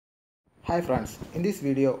Hi friends, in this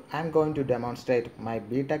video I am going to demonstrate my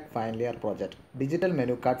B.tech Final Year project, digital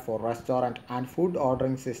menu card for restaurant and food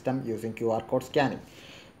ordering system using QR code scanning.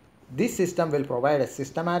 This system will provide a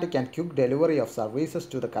systematic and quick delivery of services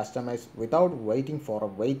to the customers without waiting for a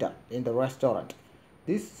waiter in the restaurant.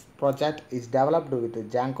 This project is developed with the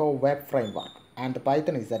Django web framework and the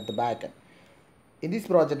Python is at the backend. In this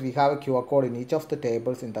project, we have a QR code in each of the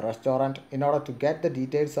tables in the restaurant. In order to get the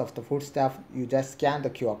details of the food stuff, you just scan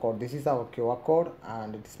the QR code. This is our QR code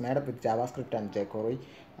and it's made up with JavaScript and jQuery.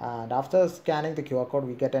 And after scanning the QR code,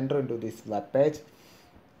 we get enter into this web page.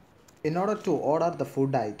 In order to order the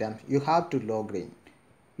food item, you have to log in.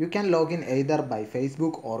 You can log in either by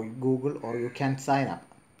Facebook or Google, or you can sign up.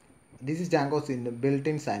 This is Django's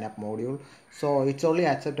built-in sign-up module, so it's only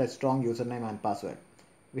accept a strong username and password.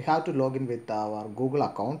 We have to log in with our Google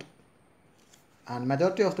account, and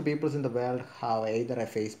majority of the people in the world have either a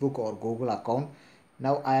Facebook or Google account.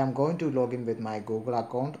 Now I am going to log in with my Google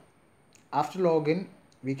account. After login,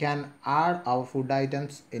 we can add our food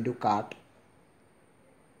items into cart.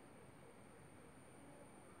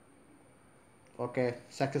 Okay,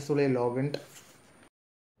 successfully logged.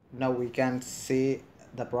 Now we can see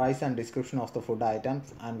the price and description of the food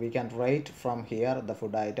items, and we can rate from here the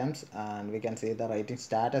food items, and we can see the rating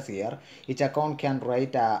status here. Each account can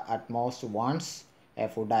rate at most once a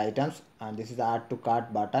food items, and this is the add to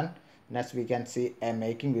cart button. Next we can see a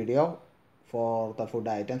making video for the food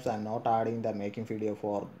items. I'm not adding the making video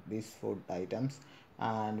for these food items.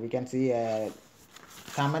 And we can see a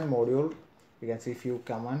comment module. We can see few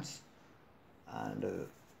comments, and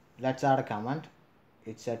let's add a comment.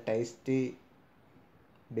 It's a tasty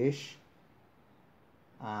dish,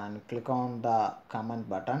 and click on the comment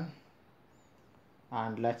button,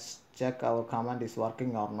 and let's check our comment is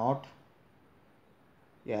working or not.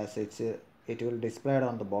 Yes, it will display it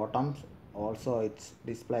on the bottom. Also it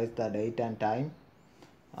displays the date and time.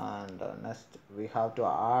 And next we have to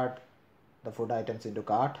add the food items into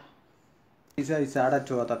cart. Pizza is added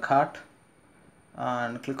to the cart,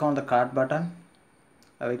 and click on the cart button.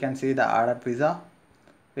 We can see the added pizza.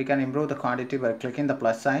 We can improve the quantity by clicking the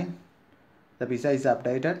plus sign. The pizza is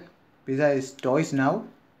updated. Pizza is twice now.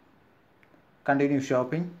 Continue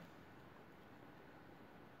shopping.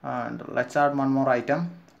 And let's add one more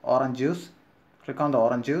item, orange juice. Click on the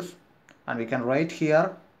orange juice, and we can write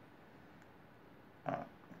here.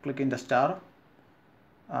 Click in the star,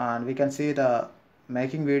 and we can see the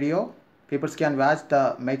making video. People can watch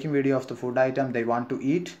the making video of the food item they want to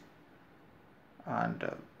eat. And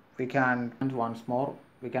we can once more.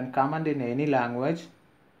 We can comment in any language.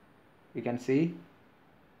 We can see.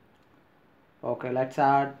 Okay, let's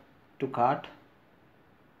add to cart.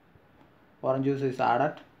 Orange juice is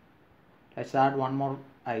added. Let's add one more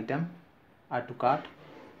item. Add to cart.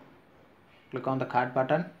 Click on the cart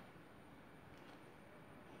button.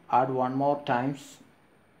 Add one more times.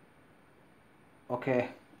 Okay.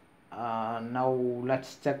 Now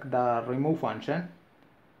let's check the remove function.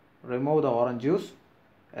 Remove the orange juice.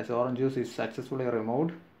 As orange juice is successfully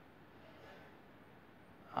removed.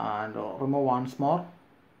 And remove once more.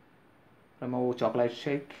 Remove chocolate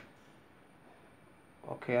shake.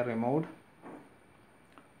 Okay, removed.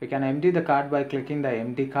 We can empty the cart by clicking the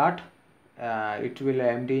empty cart. It will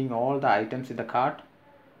emptying all the items in the cart.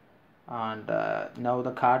 And now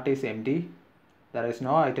the cart is empty. There is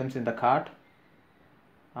no items in the cart.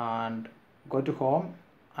 And go to home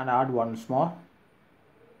and add once more.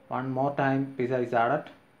 One more time pizza is added.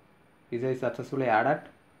 Pizza is successfully added.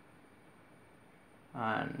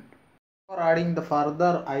 And for adding the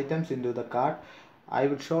further items into the cart, I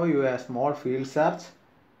will show you a small field search,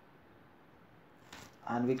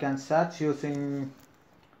 and we can search using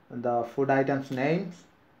the food items names.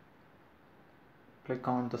 Click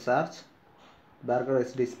on the search. Burger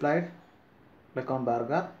is displayed. Click on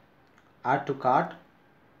burger. Add to cart,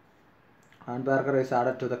 and burger is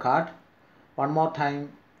added to the cart. One more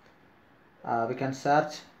time we can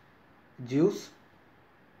search juice,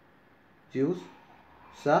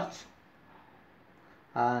 search,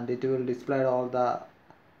 and it will display all the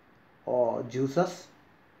juices.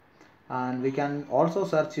 And we can also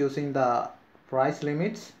search using the price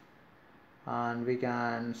limits, and we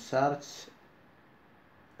can search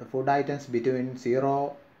the food items between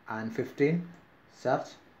 0 and 15. Search.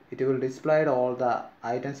 It will display all the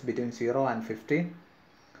items between 0 and 15.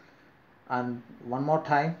 And one more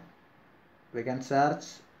time we can search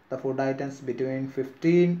the food items between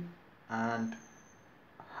 15 and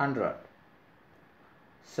 100.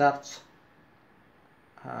 Search,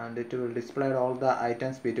 and it will display all the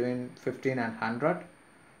items between 15 and 100.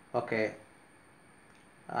 Okay,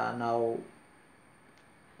 now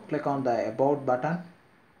click on the about button,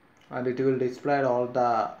 and it will display all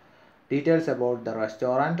the details about the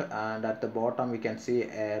restaurant, and at the bottom we can see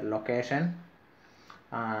a location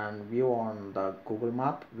and view on the Google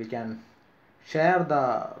map. We can share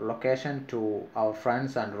the location to our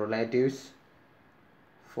friends and relatives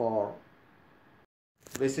for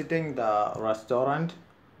visiting the restaurant,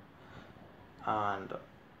 and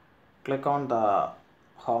click on the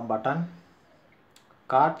home button,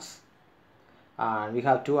 carts, and we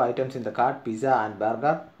have two items in the cart, pizza and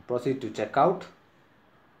burger. Proceed to checkout,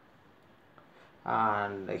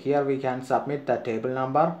 and here we can submit the table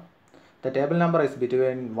number. The table number is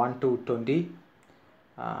between 1 to 20,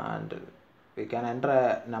 and we can enter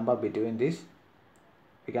a number between this.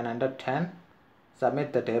 We can enter 10.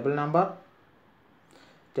 Submit the table number.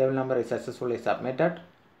 Table number is successfully submitted,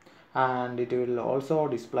 and it will also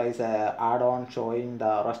display a add-on showing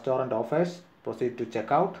the restaurant offers. Proceed to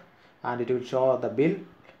checkout, and it will show the bill,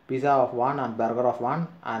 pizza of 1 and burger of 1,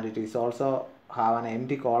 and it is also have an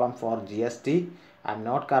empty column for GST. I am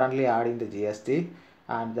not currently adding the GST,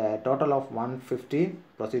 and the total of 150.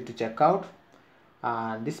 Proceed to checkout,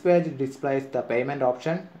 and this page displays the payment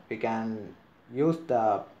option. We can use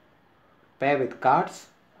the pay with cards,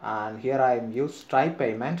 and here I am use Stripe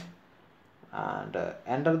payment, and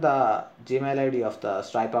enter the Gmail ID of the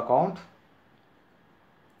Stripe account,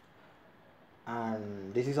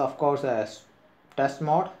 and this is of course a test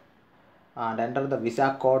mode, and enter the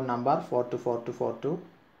Visa code number 424242,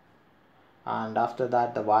 and after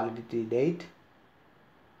that the validity date,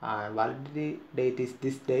 and validity date is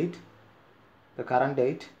this date, the current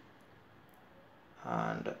date,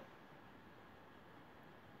 and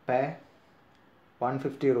pay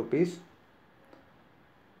 150 rupees,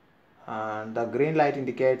 and the green light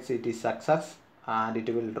indicates it is success, and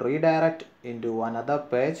it will redirect into another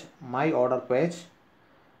page, my order page,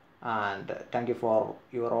 and thank you for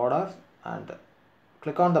your order, and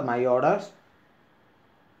click on the my orders,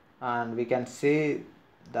 and we can see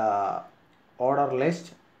the order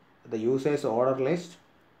list, the users order list,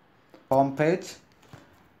 home page,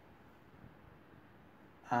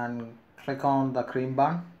 and click on the cream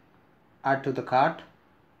bun, add to the cart.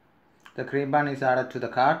 The cream bun is added to the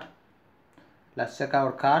cart. Let's check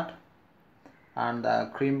our cart, and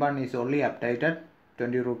the cream bun is only updated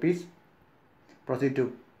 20 rupees. Proceed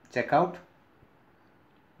to checkout,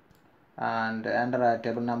 and enter a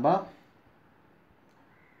table number,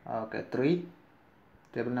 okay, 3,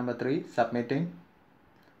 table number 3, submitting.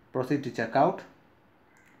 Proceed to checkout,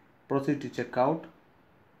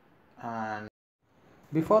 and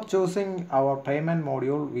before choosing our payment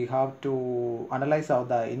module, we have to analyze how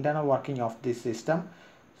the internal working of this system.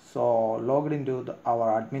 So log into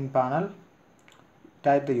our admin panel,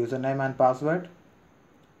 type the username and password,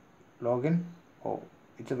 login. Oh,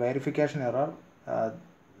 it's a verification error.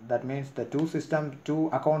 That means the two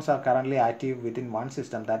accounts are currently active within one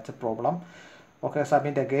system. That's a problem. Okay,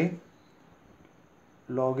 submit again,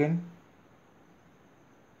 login,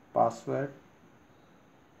 password.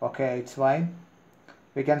 Okay, it's fine.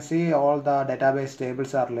 We can see all the database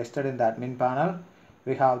tables are listed in the admin panel.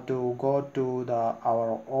 We have to go to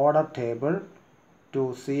our order table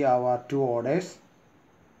to see our two orders.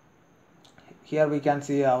 Here we can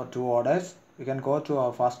see our two orders. We can go to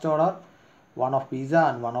our first order, one of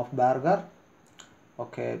pizza and one of burger.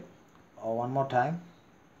 Okay, one more time,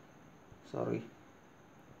 sorry.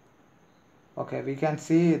 Okay, we can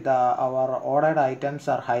see our ordered items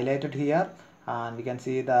are highlighted here, and we can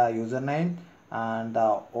see the username and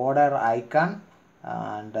the order icon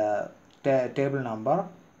and table number,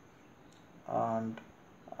 and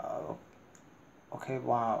okay,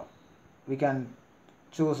 wow, we can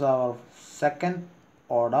choose our second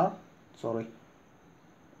order, sorry,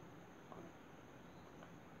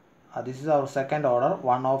 this is our second order,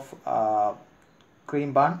 one of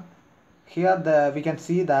cream bun. Here we can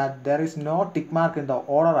see that there is no tick mark in the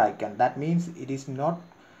order icon. That means it is not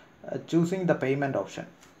choosing the payment option.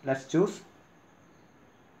 Let's choose.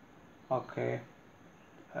 Okay,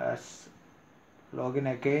 let's log in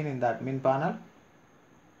again in the admin panel,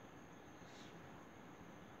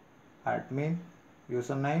 admin,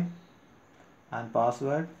 username and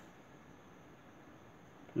password,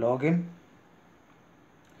 login,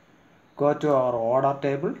 go to our order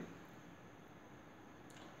table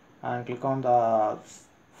and click on the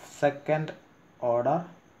second order.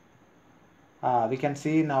 We can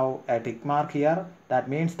see now a tick mark here. That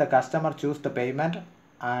means the customer choose the payment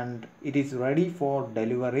and it is ready for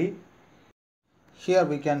delivery. Here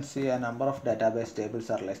we can see a number of database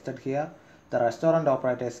tables are listed here. The restaurant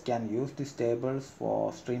operators can use these tables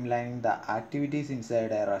for streamlining the activities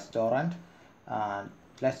inside a restaurant. And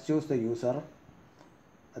let's choose the user.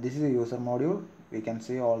 This is the user module. we can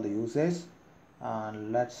see all the users,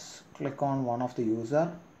 and let's click on one of the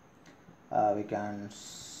user. We can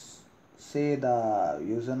see the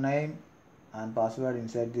username and password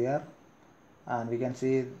inside there, and we can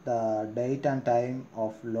see the date and time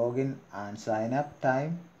of login and sign up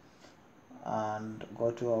time, and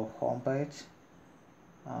go to our home page,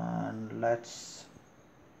 and let's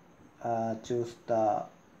choose the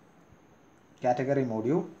category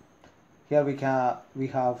module. Here we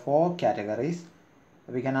have 4 categories.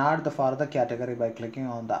 We can add the further category by clicking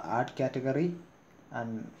on the add category,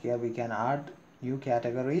 and here we can add new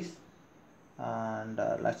categories. And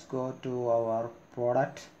let's go to our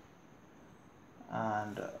product,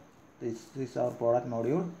 and this is our product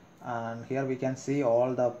module, and here we can see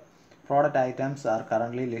all the product items are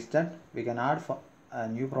currently listed. We can add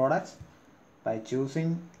new products by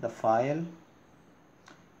choosing the file.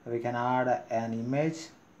 We can add an image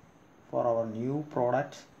for our new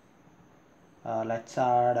product. Let's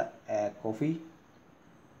add a coffee.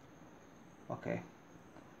 Okay,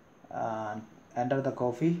 enter the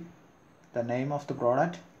coffee, the name of the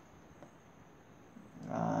product,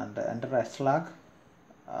 and enter a slug,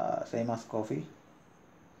 same as coffee.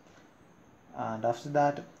 And after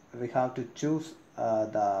that we have to choose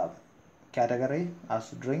the category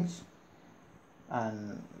as drinks,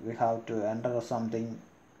 and we have to enter some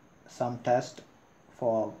text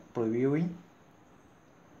for previewing.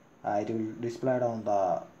 It will display on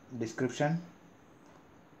the description.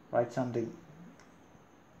 Write something.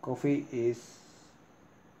 Coffee is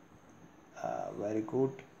very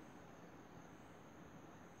good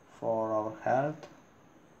for our health,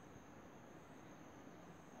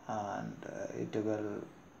 and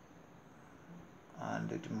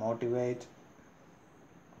it motivate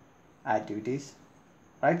activities.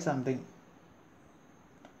 Write something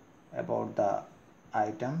about the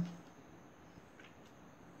item,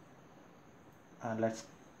 and let's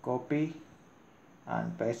copy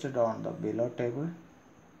and paste it on the below table,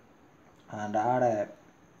 and add a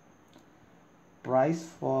price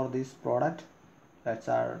for this product. Let's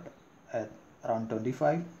add at around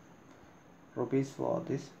 25 rupees for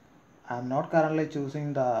this. I'm not currently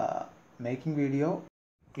choosing the making video.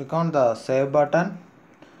 Click on the save button,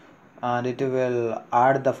 and it will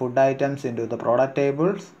add the food items into the product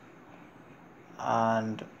tables.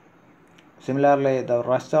 And similarly, the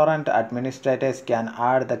restaurant administrators can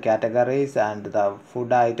add the categories and the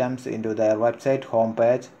food items into their website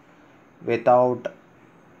homepage without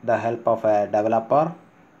the help of a developer,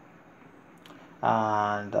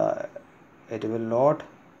 and it will load.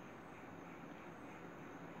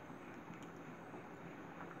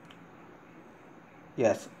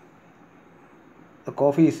 Yes, the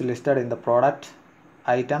coffee is listed in the product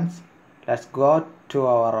items. Let's go to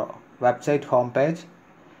our website homepage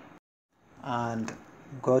and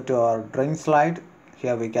go to our drink slide.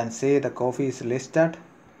 Here we can see the coffee is listed.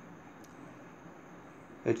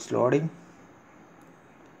 It's loading.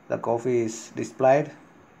 The coffee is displayed,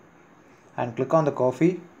 and click on the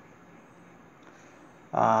coffee,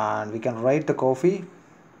 and we can rate the coffee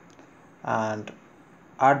and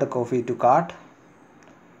add the coffee to cart.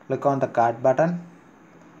 Click on the cart button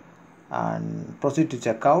and proceed to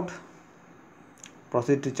checkout.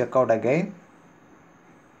 Proceed to checkout again.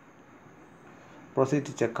 Proceed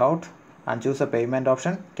to checkout and choose a payment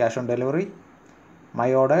option, cash on delivery,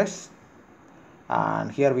 my orders,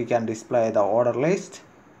 and here we can display the order list.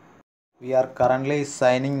 We are currently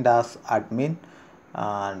signing as admin,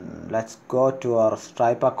 and let's go to our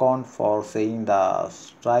Stripe account for seeing the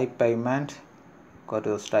Stripe payment. Go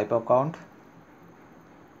to Stripe account.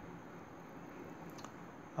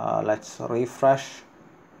 Let's refresh.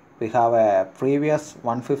 We have a previous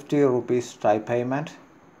 150 rupees Stripe payment.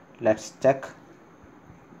 Let's check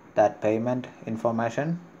that payment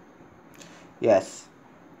information. Yes,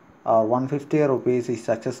 our 150 rupees is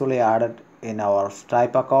successfully added in our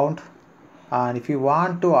Stripe account. And if you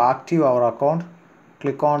want to active our account,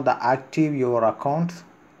 click on the active your account,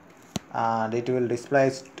 and it will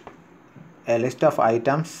display a list of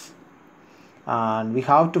items, and we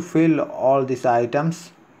have to fill all these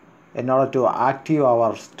items in order to active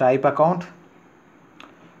our Stripe account.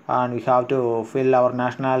 And we have to fill our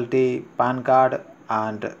nationality, PAN card,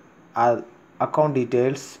 and account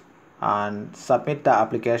details, and submit the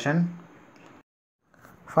application.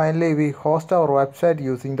 Finally, we host our website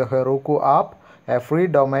using the Heroku app, a free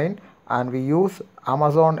domain, and we use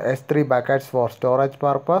Amazon S3 buckets for storage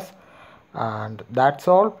purpose. And that's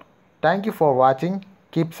all. Thank you for watching.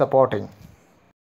 Keep supporting.